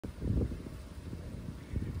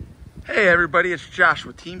Hey everybody, it's Josh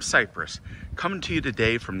with Team Cypress, coming to you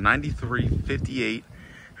today from 9358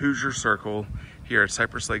 Hoosier Circle here at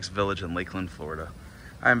Cypress Lakes Village in Lakeland, Florida.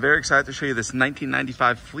 I am very excited to show you this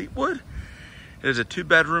 1995 Fleetwood. It is a 2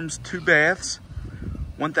 bedrooms, 2 baths,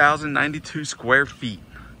 1,092 square feet.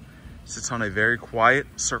 Sits on a very quiet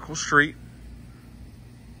circle street.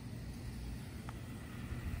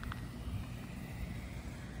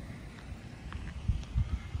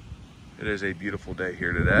 It is a beautiful day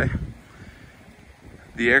here today.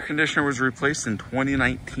 The air conditioner was replaced in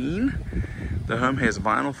 2019. The home has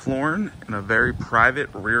vinyl flooring and a very private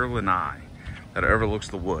rear lanai that overlooks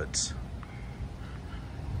the woods.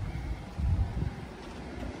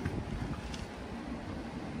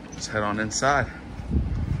 Let's head on inside.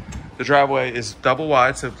 The driveway is double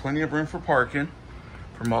wide, so plenty of room for parking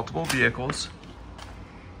for multiple vehicles.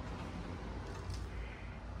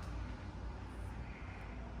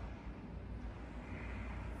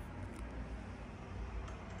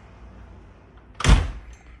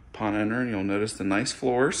 Upon entering, you'll notice the nice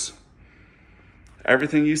floors.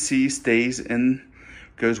 Everything you see stays in,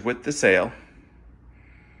 goes with the sale.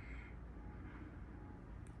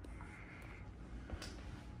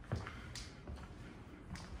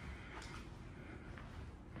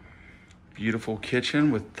 Beautiful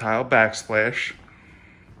kitchen with tile backsplash.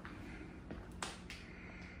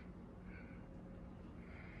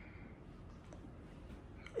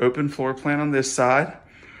 Open floor plan on this side.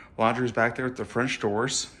 Laundry's back there with the French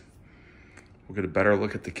doors. We'll get a better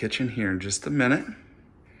look at the kitchen here in just a minute.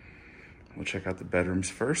 We'll check out the bedrooms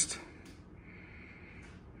first.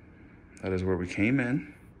 That is where we came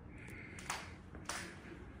in.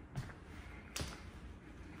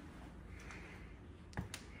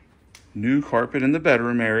 New carpet in the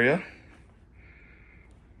bedroom area.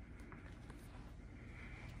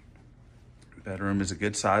 Bedroom is a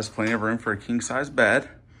good size, plenty of room for a king size bed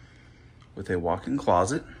with a walk-in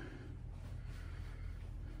closet.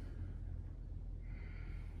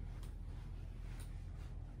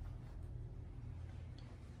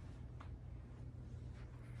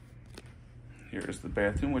 Here is the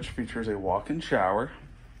bathroom, which features a walk-in shower.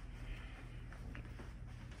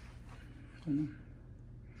 And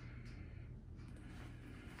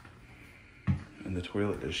the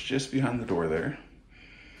toilet is just behind the door there.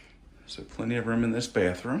 So plenty of room in this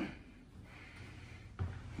bathroom.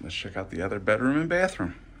 Let's check out the other bedroom and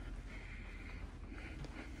bathroom.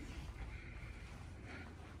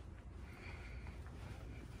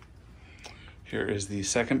 Here is the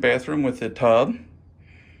second bathroom with the tub.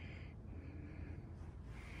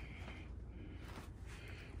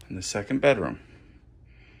 And the second bedroom,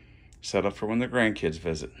 set up for when the grandkids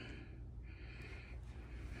visit.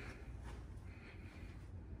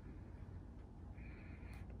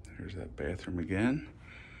 There's that bathroom again.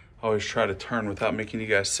 Always try to turn without making you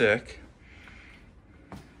guys sick.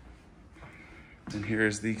 And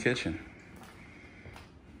here's the kitchen.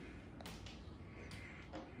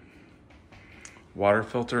 Water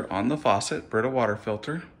filter on the faucet, Brita water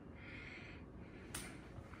filter.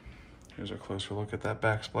 Here's a closer look at that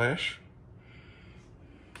backsplash.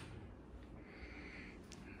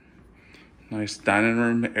 Nice dining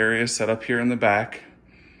room area set up here in the back.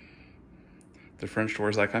 The French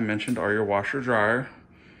doors, like I mentioned, are your washer dryer,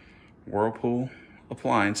 Whirlpool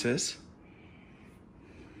appliances.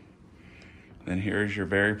 Then here's your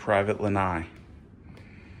very private lanai.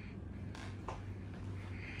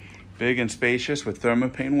 Big and spacious with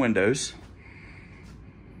thermopane windows.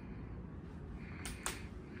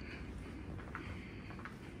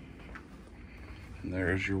 And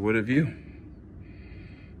there's your wooded view.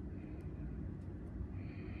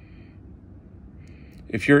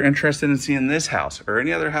 If you're interested in seeing this house or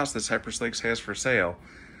any other house that Cypress Lakes has for sale,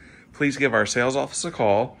 please give our sales office a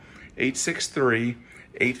call,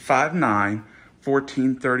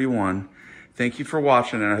 863-859-1431. Thank you for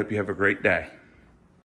watching, and I hope you have a great day.